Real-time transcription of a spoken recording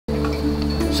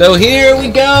So here we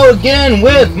go again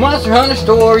with Monster Hunter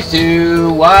Stories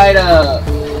 2. Wide up.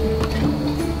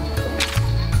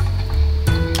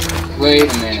 Wait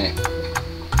a minute.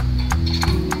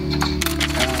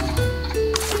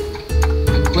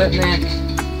 Equipment.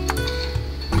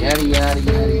 Yada yada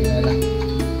yada yada.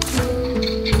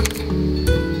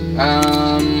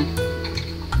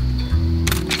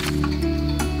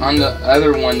 On the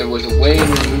other one there was a way to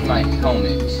remove my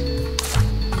helmet.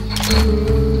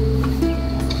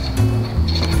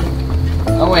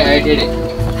 Oh wait, I did it.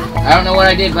 I don't know what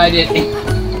I did, but I did it.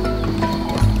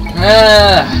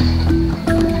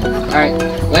 Alright,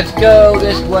 let's go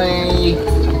this way.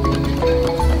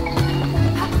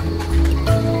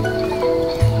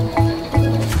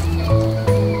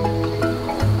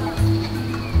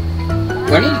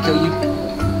 Do I need to kill you?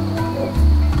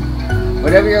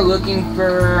 Whatever you're looking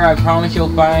for, I promise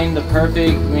you'll find the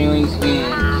perfect mailing scheme.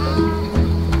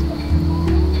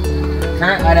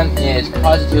 Current item is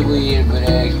positively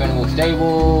expendable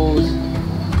stables.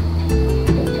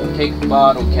 Take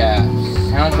bottle caps.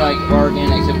 Sounds like a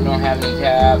bargain, except we don't have any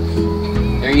caps.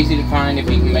 They're easy to find if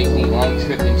you can make the long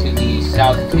trip into the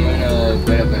South Kamuna.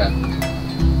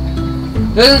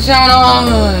 Doesn't sound all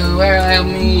where help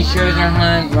me, treasure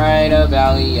hunt, right up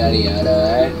alley, yada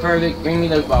yada. Perfect, bring me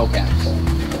those bottle caps.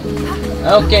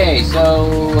 Okay,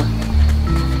 so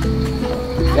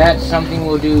that's something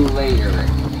we'll do later.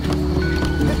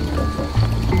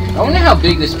 I wonder how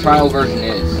big this trial version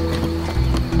is.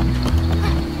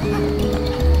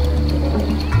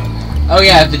 Oh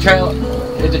yeah, if the trial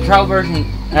version.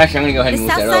 Actually, I'm gonna go ahead and move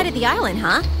that up. The south side of the island,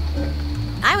 huh?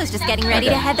 I was just getting ready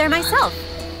to head there myself.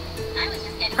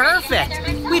 Perfect.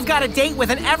 We've got a date with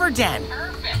an Everden.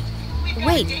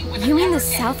 Wait, you mean the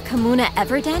South Kamuna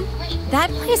Everden?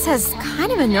 That place has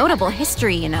kind of a notable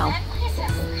history, you know.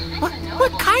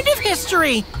 What kind of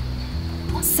history?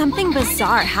 Something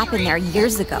bizarre happened there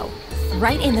years ago,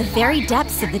 right in the very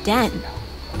depths of the den.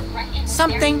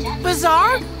 Something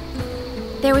bizarre?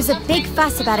 There was a big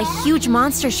fuss about a huge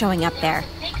monster showing up there.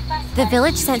 The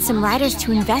village sent some riders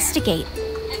to investigate.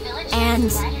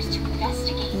 And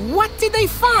what did they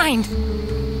find?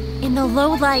 In the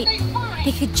low light,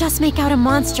 they could just make out a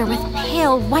monster with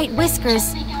pale white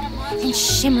whiskers and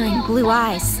shimmering blue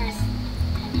eyes.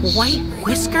 White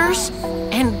whiskers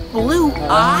and blue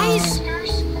eyes?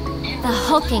 The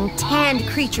hulking, tanned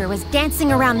creature was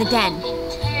dancing around the den.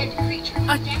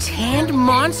 A tanned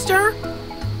monster?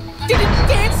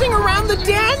 Dancing around the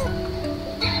den?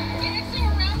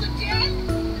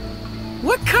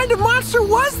 What kind of monster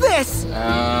was this?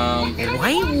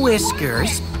 White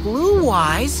whiskers, blue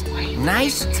eyes,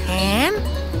 nice tan?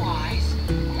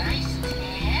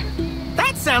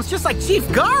 That sounds just like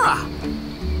Chief Gara!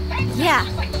 Yeah,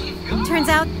 turns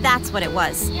out that's what it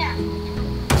was.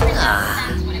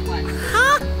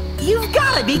 Huh? You've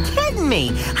gotta be kidding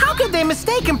me! How could they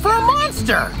mistake him for a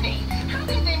monster?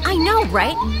 I know,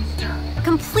 right?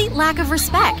 Complete lack of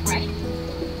respect.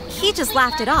 He just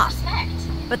laughed it off.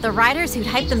 But the riders who'd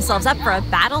hyped themselves up for a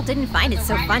battle didn't find it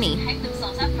so funny.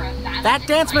 That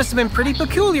dance must have been pretty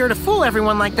peculiar to fool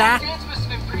everyone like that.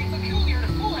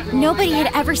 Nobody had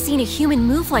ever seen a human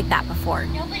move like that before.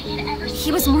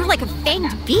 He was more like a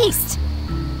fanged beast.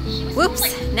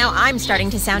 Whoops, now I'm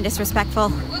starting to sound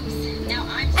disrespectful.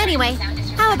 Anyway,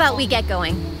 how about we get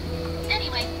going?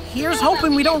 Here's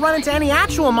hoping we don't run into any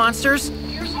actual monsters.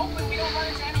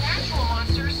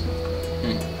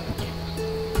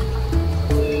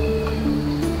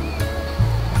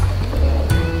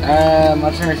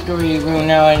 Monster Hunter Story will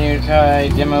now a new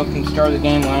demo can start the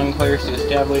game, allowing players to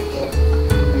establish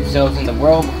themselves in the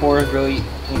world before it really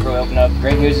open up.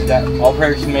 Great news is that all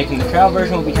players making the trial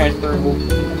version will be transferable to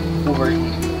the full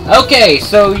version. Okay,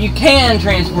 so you can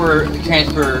transfer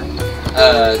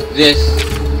this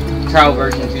trial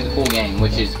version to the full game,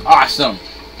 which is awesome.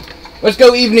 Let's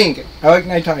go evening. I like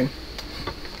nighttime.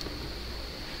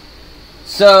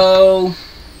 So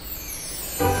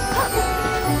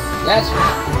that's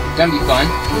gonna be fun.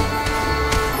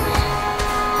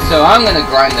 So I'm gonna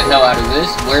grind the hell out of this.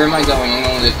 Where am I going? I'm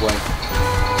going this way.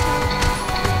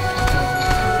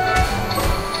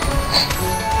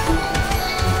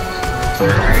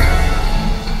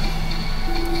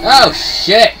 Oh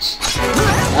shit!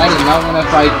 I did not want to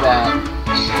fight that.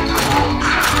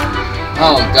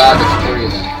 Oh god, there's 3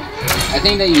 of them. I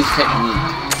think they use technique.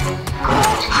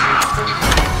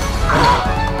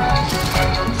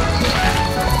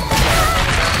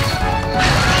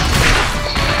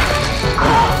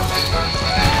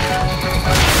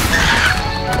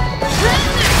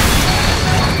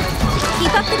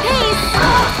 Keep up the pace!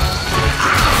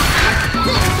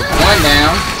 One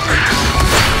down.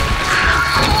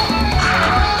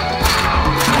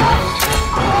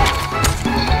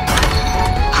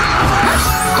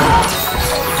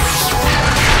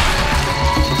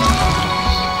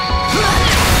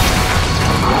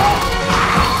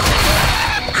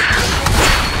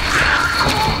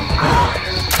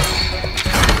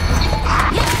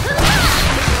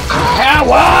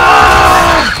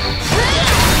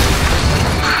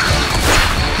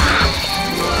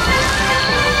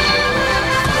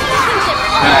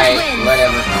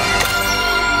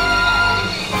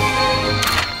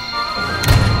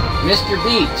 Mr.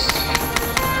 Beats.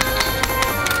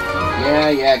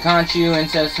 Yeah, Conchu,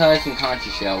 Incest Husk, and Conchu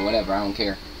Shell. Whatever, I don't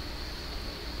care.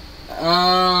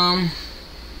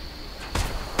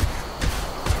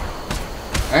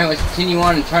 Alright, let's continue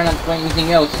on and try not to find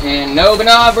anything else. And no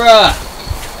Ganabra!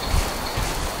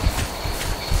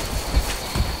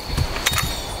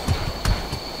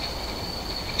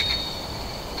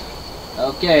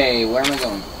 Okay, where am I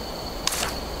going?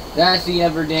 That's the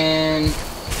Everden.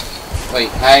 Wait,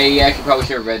 I actually probably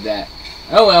should have read that.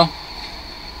 Oh well.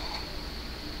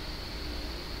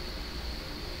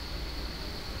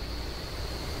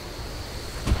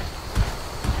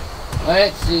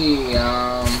 Let's see,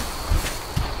 I'm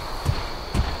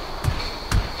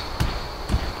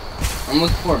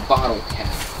looking for bottle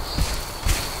caps.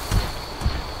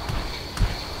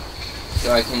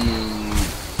 So I can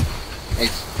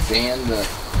expand the...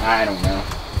 I don't know.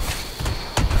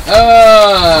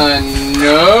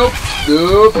 Nope.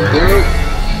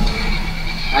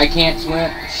 I can't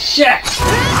swim. Shit!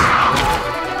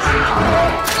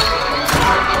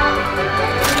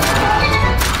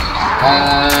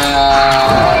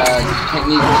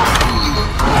 Technique speed.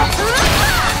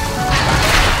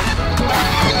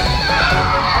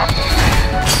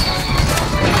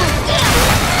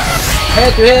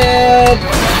 Head to head!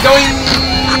 Going!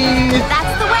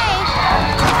 That's the way!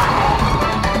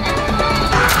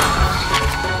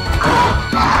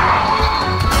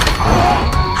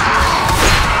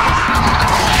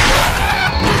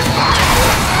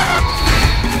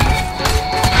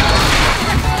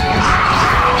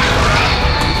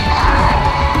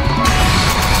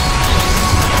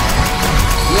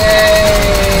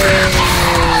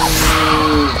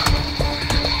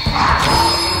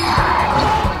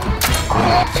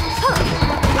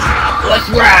 Let's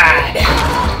ride!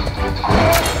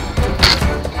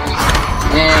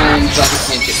 And fuck a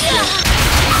kinship skill.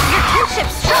 Your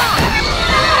kinship's strong!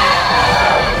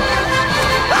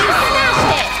 You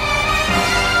smashed it!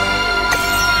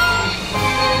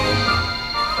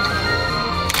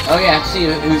 Oh yeah, let's see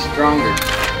who's stronger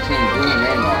between Blue and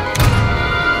Rainwater.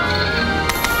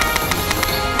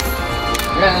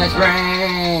 Yeah, let's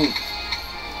rank!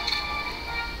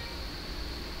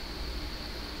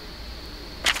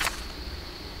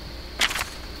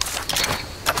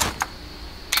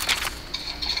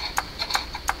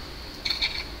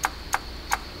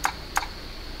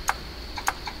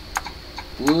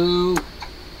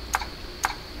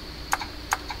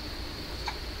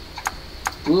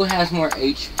 Blue has more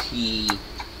HP.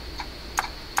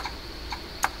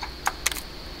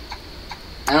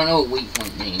 I don't know what weak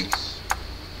point means.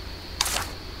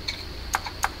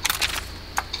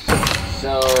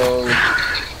 So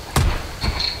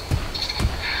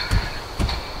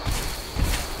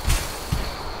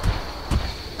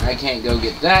I can't go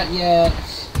get that yet.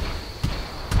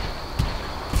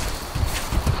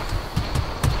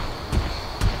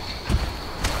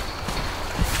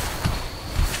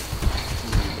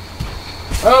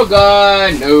 Oh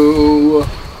god, no!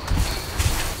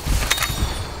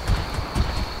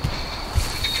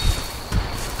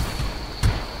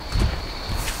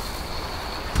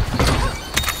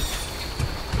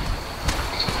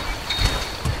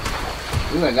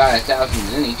 Ooh, I got 1,000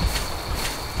 zenny.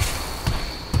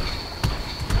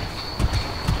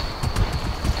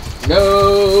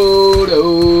 No,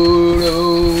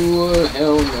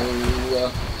 hell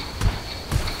no.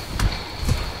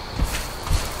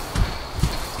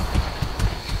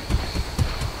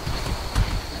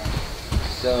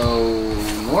 So,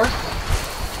 north?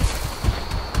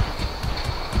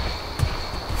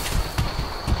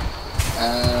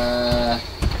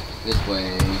 This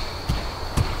way.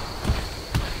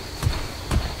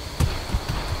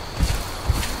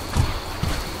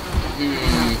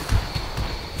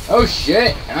 Oh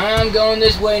shit, I'm going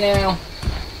this way now.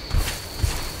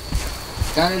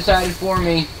 Kinda decided for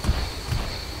me.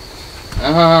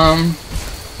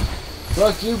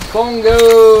 Fuck you,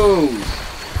 Bongos!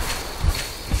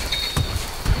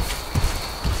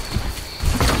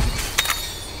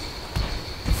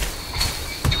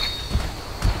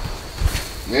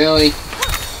 Really?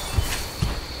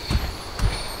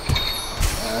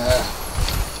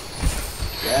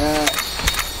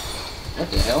 What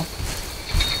the hell?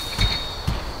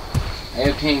 I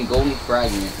obtained golden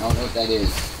fragment. I don't know what that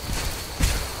is.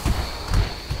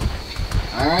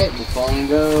 Alright,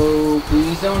 Bufongo,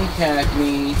 please don't attack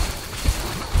me.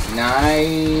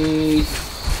 Nice.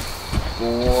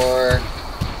 4.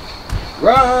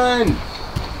 Run!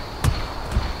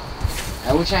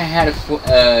 I wish I had a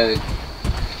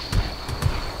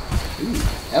ooh,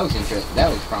 that was interesting. That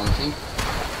was promising.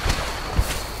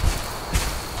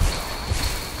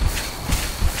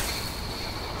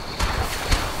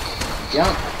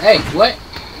 Jump. Hey, what?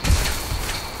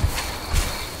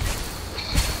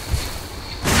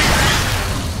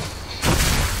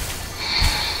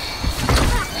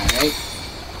 Alright.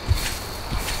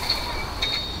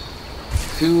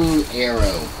 Cool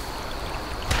arrow.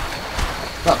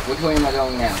 Fuck, which way am I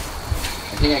going now?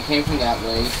 I think I came from that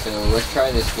way, so let's try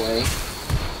this way.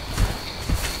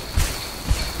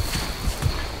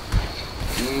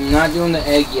 Not doing the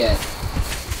egg yet.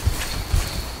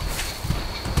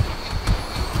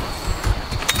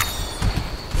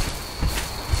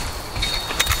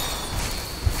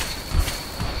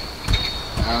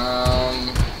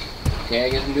 Okay, I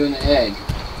guess I'm doing the egg.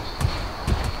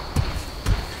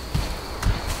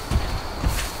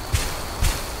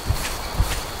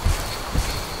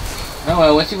 Oh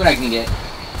well, let's see what I can get.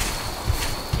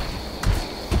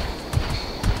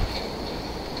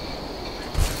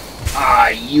 Ah,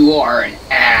 you are an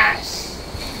ass.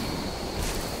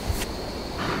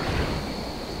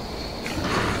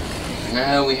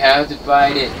 No, we have to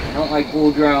fight it. I don't like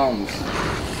bull drones.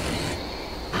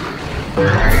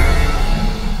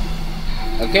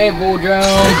 Okay, bull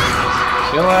drone.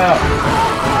 Chill out.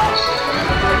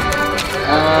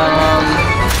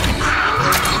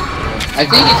 I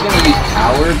think it's gonna use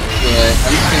power, but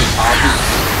I'm just gonna copy.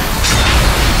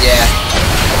 Yeah.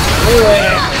 Do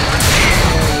it.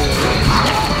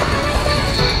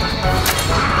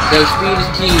 So speed is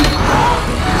key.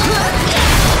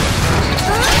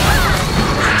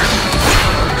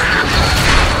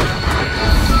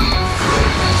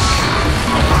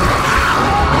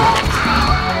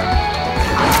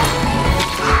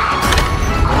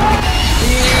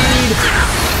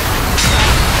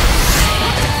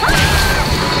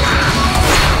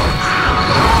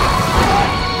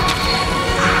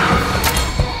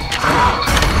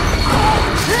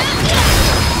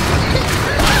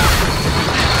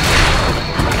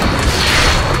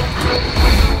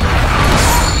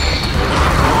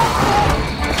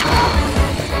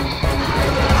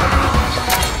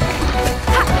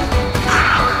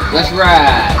 Let's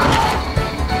ride.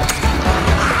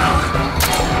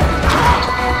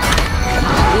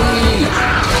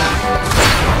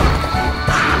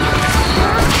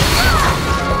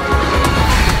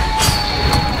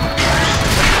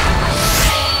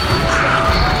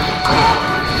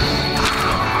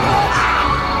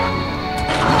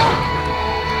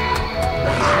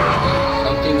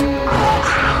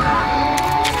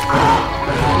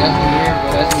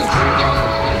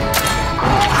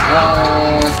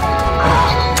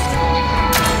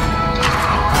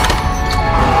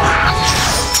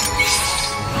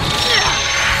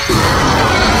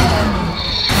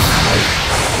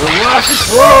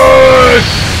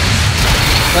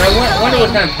 But I wonder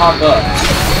what's gonna pop up.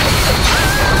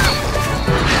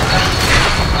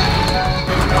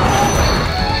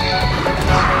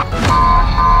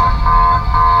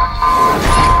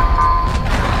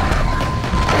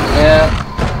 Yeah.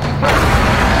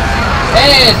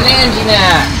 Hey, it's Angie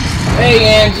now. Hey,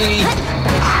 Angie.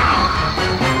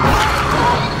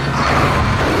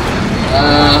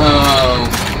 Oh.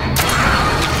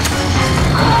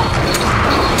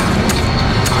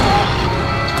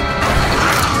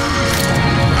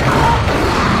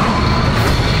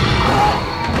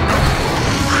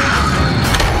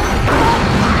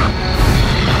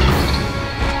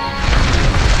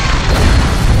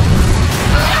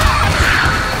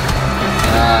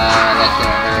 That's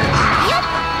gonna hurt.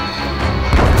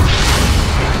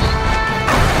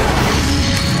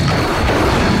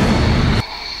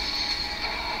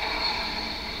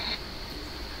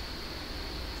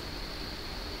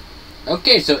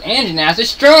 Okay, so Anjanath is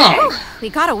strong! Ooh, we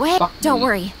got away. Fuck Don't me.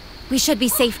 worry. We should be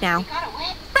safe now.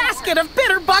 Basket of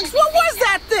bitter bugs, what was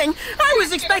that thing? I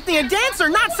was expecting a dancer,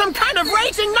 not some kind of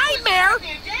raging nightmare!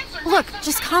 Look,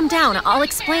 just calm down. I'll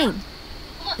explain.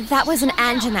 That was an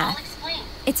Anjanath.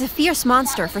 It's a fierce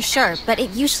monster for sure, but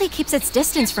it usually keeps its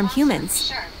distance from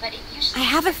humans. I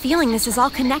have a feeling this is all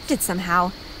connected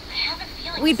somehow.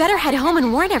 We'd better head home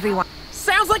and warn everyone.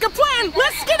 Sounds like a plan!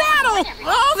 Let's skedaddle!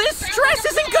 All this stress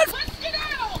isn't good!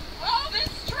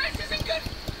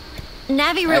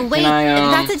 Navi Right, wait, can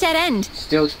I, that's a dead end.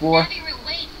 Still explore?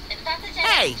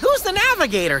 Hey, who's the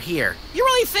navigator here? You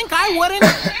really think I wouldn't?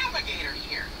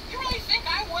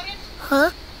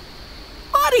 Huh?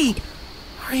 Buddy!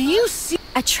 Are you serious?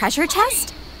 A treasure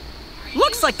chest?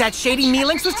 Looks like that shady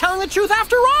Mealinx was telling the truth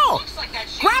after all!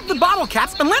 Grab the bottle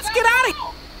caps and let's get out of here!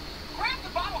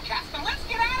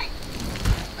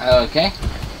 Okay.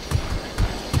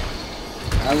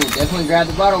 I will definitely grab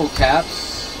the bottle caps.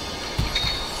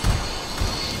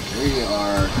 We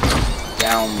are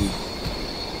down.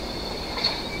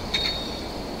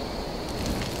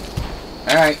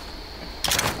 Alright.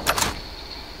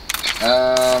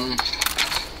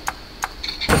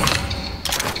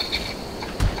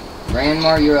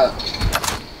 Mar, you're up.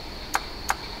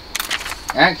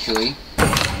 Actually,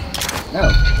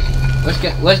 no. Let's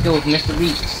go with Mr.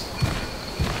 Beats.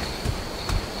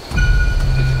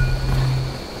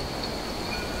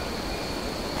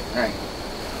 Alright.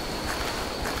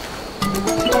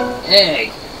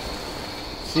 Egg.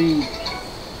 See,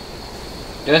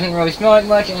 doesn't really smell like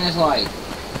much and it's light.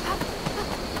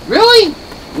 Really?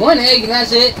 One egg and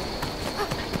that's it?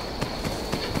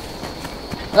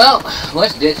 Well,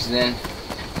 let's ditch then.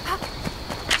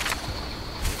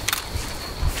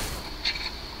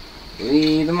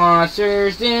 Leave the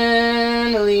monsters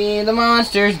den, leave the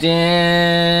monsters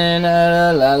den,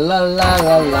 la la la la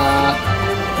la la.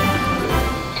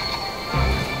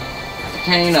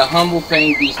 Obtain a humble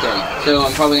fanged beast egg, so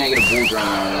I'm probably gonna get a bull drum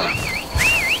out of that.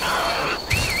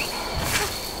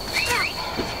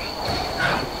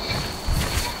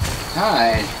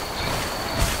 God.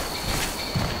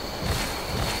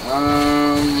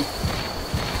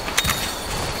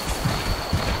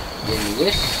 Give me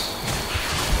this.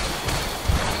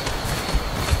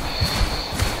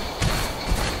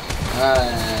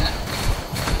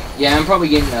 Yeah, I'm probably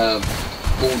getting a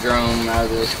bull drum out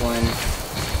of this one.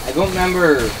 I don't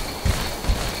remember.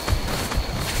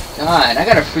 God, I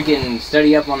gotta freaking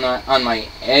study up on my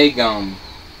egg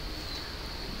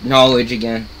knowledge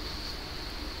again.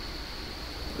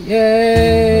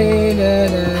 Yay! Da,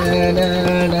 da,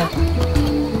 da, da.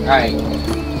 Alright,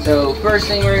 so first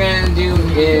thing we're gonna do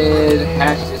is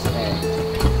hatch this egg.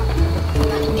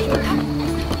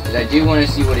 Because I do want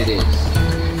to see what it is.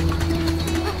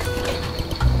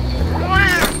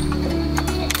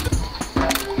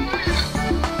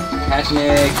 Hatch an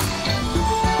egg.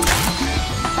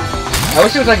 I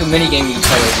wish there was like a mini game you could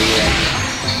play with the egg.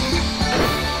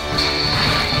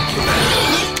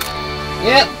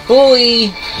 Yep,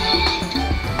 bully!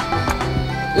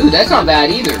 Ooh, that's not bad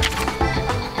either.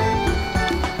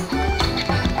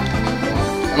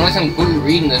 Unless I'm completely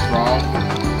reading this wrong,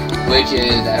 which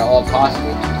is at all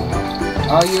possible.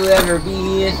 All you ever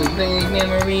be is a vague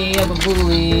memory of a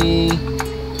bully.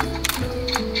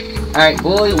 Alright,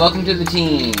 bully, welcome to the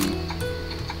team.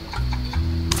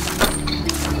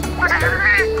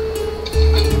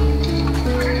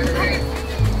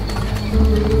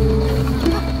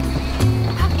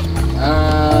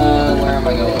 Where am I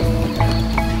going?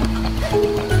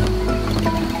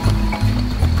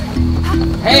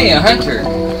 Hey, a hunter!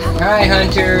 Hi,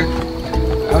 hunter!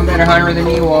 I'm a better hunter than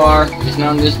you are, just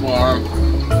not this warm.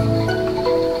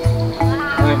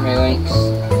 Alright, my links.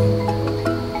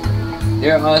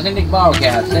 They're authentic bottle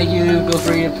caps. Thank you. Feel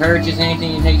free to purchase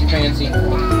anything that takes your fancy.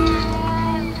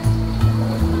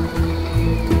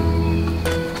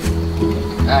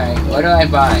 Alright, what do I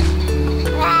buy?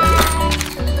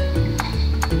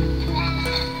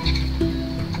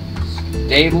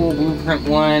 Stable Blueprint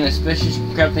 1, a special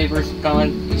scrap paper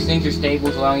extends your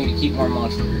stables, allowing you to keep more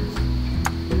monsters.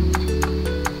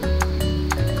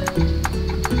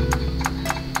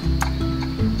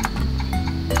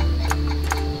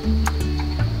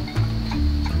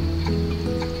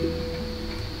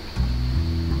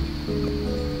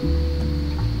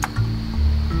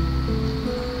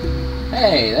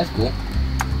 Hey, that's cool.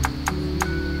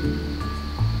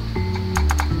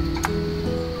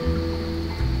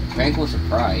 Tranquil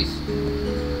surprise.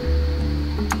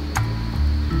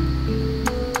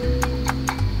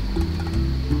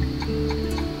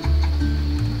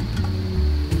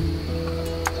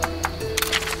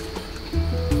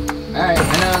 Alright,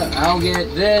 I'll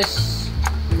get this.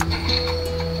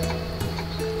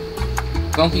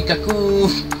 Funky Kaku.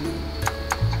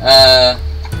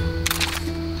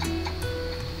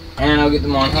 And I'll get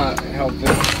them on help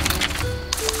it.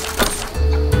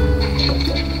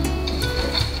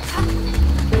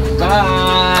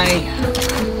 Bye!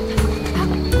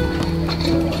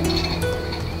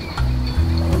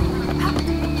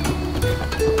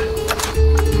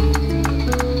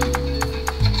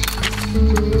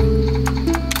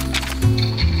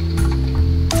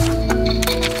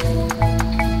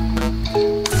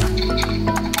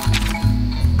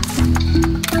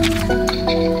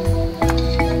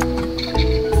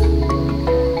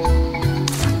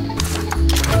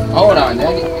 Hold on,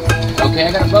 Daddy. Okay,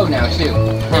 I got a bow now, too.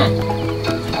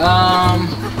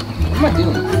 What am I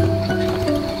doing?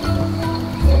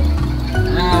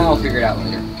 I'll figure it out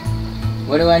later.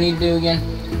 What do I need to do again?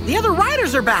 The other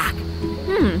riders are back!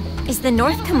 Is the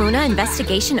North Kamuna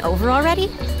investigation over already?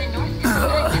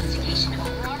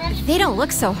 They don't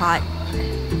look so hot.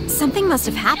 Something must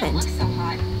have happened.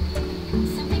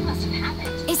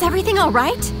 Is everything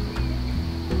alright?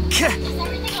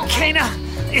 Kana,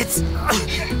 it's...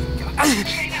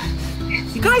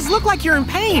 You guys look like you're in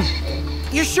pain.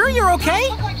 You sure you're okay?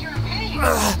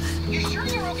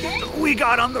 We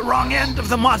got on the wrong end of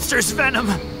the monster's venom.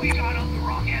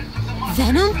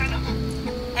 Venom?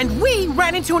 And we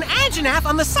ran into an Anjanath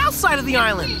on the south side of the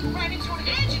island.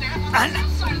 An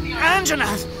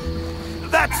Anjanath?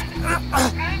 That's...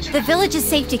 The village's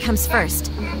safety comes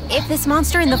first. If this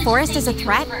monster in the forest is a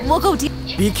threat, we'll go deep.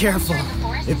 Be careful.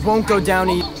 It won't go down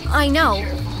easy. I know,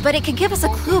 but it could give us a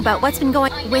clue about what's been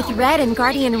going with Red and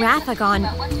Guardian Ratha gone.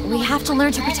 We have to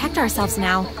learn to protect ourselves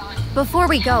now. Before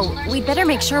we go, we'd better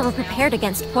make sure we're prepared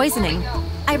against poisoning.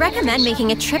 I recommend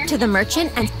making a trip to the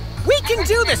merchant and... We can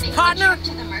do this, partner!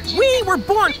 We were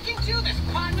born...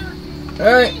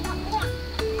 Alright.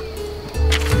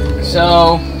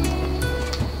 So,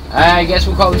 I guess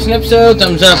we'll call this an episode.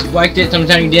 Thumbs up if you liked it, thumbs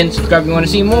down if you didn't, subscribe if you want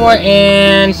to see more,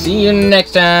 and see you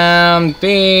next time.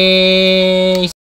 Peace!